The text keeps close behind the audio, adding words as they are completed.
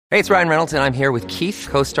Hey, it's Ryan Reynolds, and I'm here with Keith,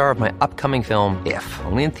 co-star of my upcoming film, If,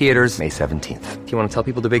 only in theaters May 17th. Do you want to tell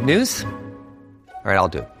people the big news? All right, I'll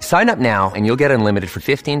do it. Sign up now and you'll get unlimited for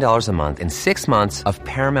 $15 a month and 6 months of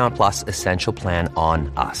Paramount Plus Essential Plan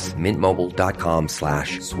on us.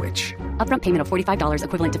 MintMobile.com/switch. Upfront payment of $45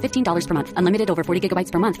 equivalent to $15 per month. Unlimited over 40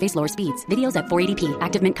 gigabytes per month. Face lower speeds. Videos at 480p.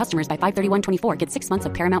 Active Mint customers by 531.24 get 6 months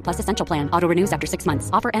of Paramount Plus Essential Plan. Auto renews after 6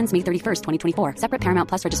 months. Offer ends May 31st, 2024. Separate Paramount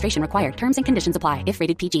Plus registration required. Terms and conditions apply if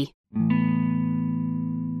rated PG.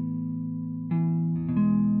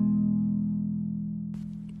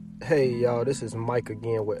 Hey y'all, this is Mike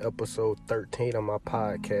again with episode 13 of my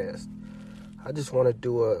podcast. I just want to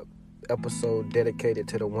do a episode dedicated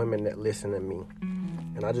to the women that listen to me.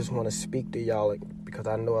 And I just want to speak to y'all because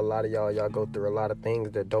I know a lot of y'all go through a lot of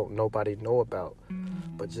things that nobody know about.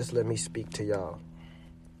 But just let me speak to y'all.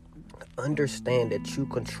 Understand that you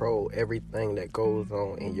control everything that goes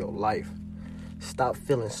on in your life. Stop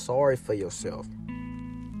feeling sorry for yourself.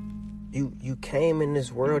 You came in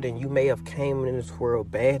this world and you may have came in this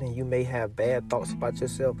world bad and you may have bad thoughts about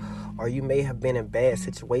yourself or you may have been in bad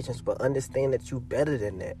situations, but understand that you're better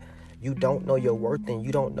than that. You don't know your worth and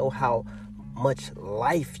you don't know how much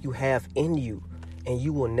life you have in you, and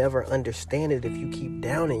you will never understand it if you keep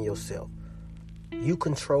downing yourself. You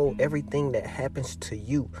control everything that happens to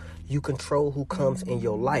you. You control who comes in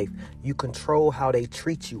your life. You control how they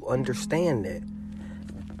treat you. Understand that.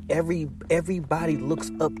 Everybody looks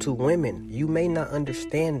up to women. You may not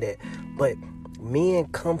understand that, but men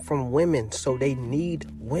come from women, so they need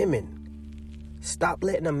women. Stop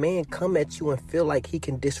letting a man come at you and feel like he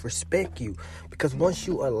can disrespect you, because once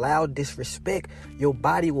you allow disrespect, your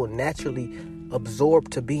body will naturally absorb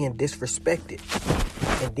to being disrespected,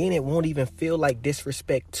 and then it won't even feel like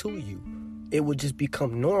disrespect to you. It will just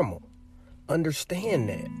become normal. Understand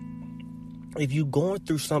that. If you're going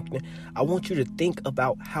through something, I want you to think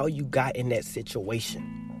about how you got in that situation.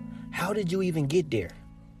 How did you even get there?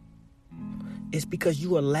 It's because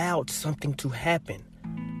you allowed something to happen.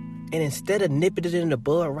 And instead of nipping it in the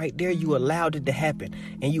bud right there, you allowed it to happen.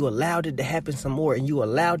 And you allowed it to happen some more. And you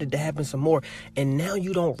allowed it to happen some more. And now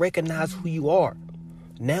you don't recognize who you are.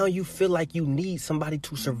 Now you feel like you need somebody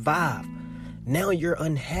to survive. Now you're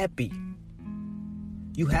unhappy.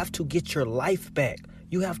 You have to get your life back.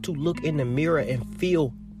 You have to look in the mirror and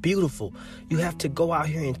feel beautiful. You have to go out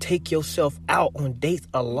here and take yourself out on dates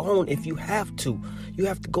alone if you have to. You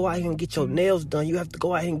have to go out here and get your nails done. You have to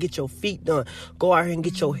go out here and get your feet done. Go out here and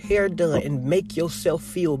get your hair done and make yourself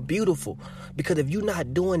feel beautiful. Because if you're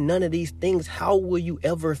not doing none of these things, how will you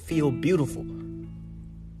ever feel beautiful?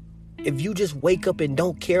 If you just wake up and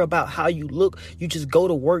don't care about how you look, you just go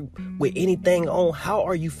to work with anything on, how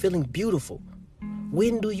are you feeling beautiful?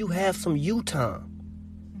 When do you have some you time?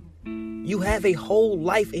 You have a whole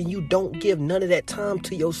life and you don't give none of that time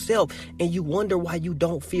to yourself, and you wonder why you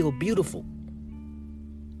don't feel beautiful.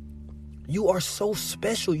 You are so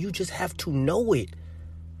special. You just have to know it.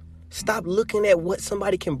 Stop looking at what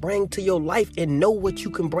somebody can bring to your life and know what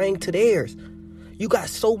you can bring to theirs. You got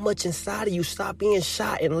so much inside of you. Stop being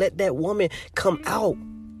shy and let that woman come out.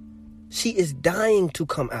 She is dying to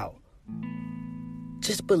come out.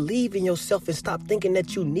 Just believe in yourself and stop thinking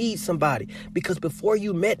that you need somebody. Because before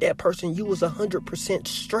you met that person, you was 100%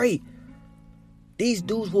 straight. These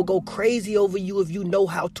dudes will go crazy over you if you know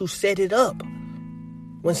how to set it up.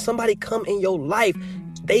 When somebody come in your life,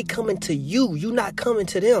 they coming to you. You not coming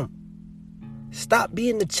to them. Stop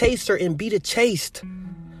being the chaser and be the chased.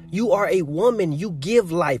 You are a woman. You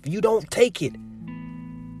give life. You don't take it.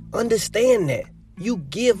 Understand that. You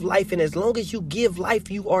give life, and as long as you give life,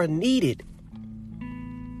 you are needed.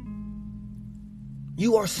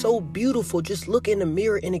 You are so beautiful. Just look in the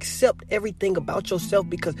mirror and accept everything about yourself,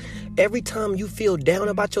 because every time you feel down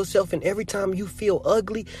about yourself and every time you feel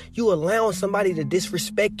ugly, you allowing somebody to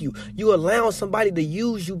disrespect you. You allowing somebody to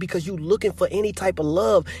use you because you looking for any type of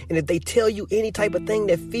love. And if they tell you any type of thing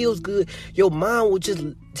that feels good, your mind will just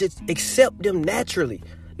accept them naturally,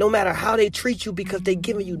 no matter how they treat you, because they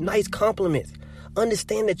giving you nice compliments.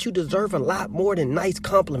 Understand that you deserve a lot more than nice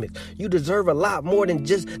compliments. You deserve a lot more than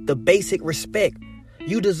just the basic respect.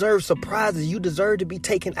 You deserve surprises. You deserve to be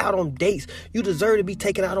taken out on dates. You deserve to be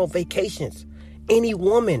taken out on vacations. Any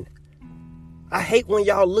woman. I hate when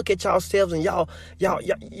y'all look at yourselves and y'all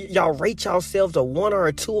rate yourselves a 1 or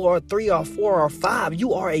a 2 or a 3 or a 4 or a 5.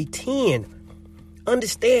 You are a 10.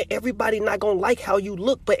 Understand, everybody not gonna like how you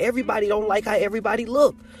look, but everybody don't like how everybody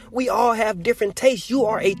look. We all have different tastes. You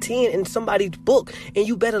are a 10 in somebody's book, and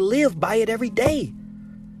you better live by it every day.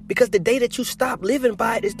 Because the day that you stop living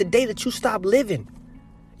by it is the day that you stop living.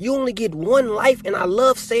 You only get one life, and I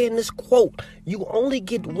love saying this quote. You only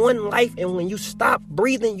get one life, and when you stop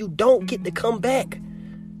breathing, you don't get to come back.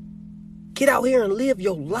 Get out here and live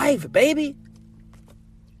your life, baby.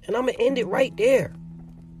 And I'm going to end it right there.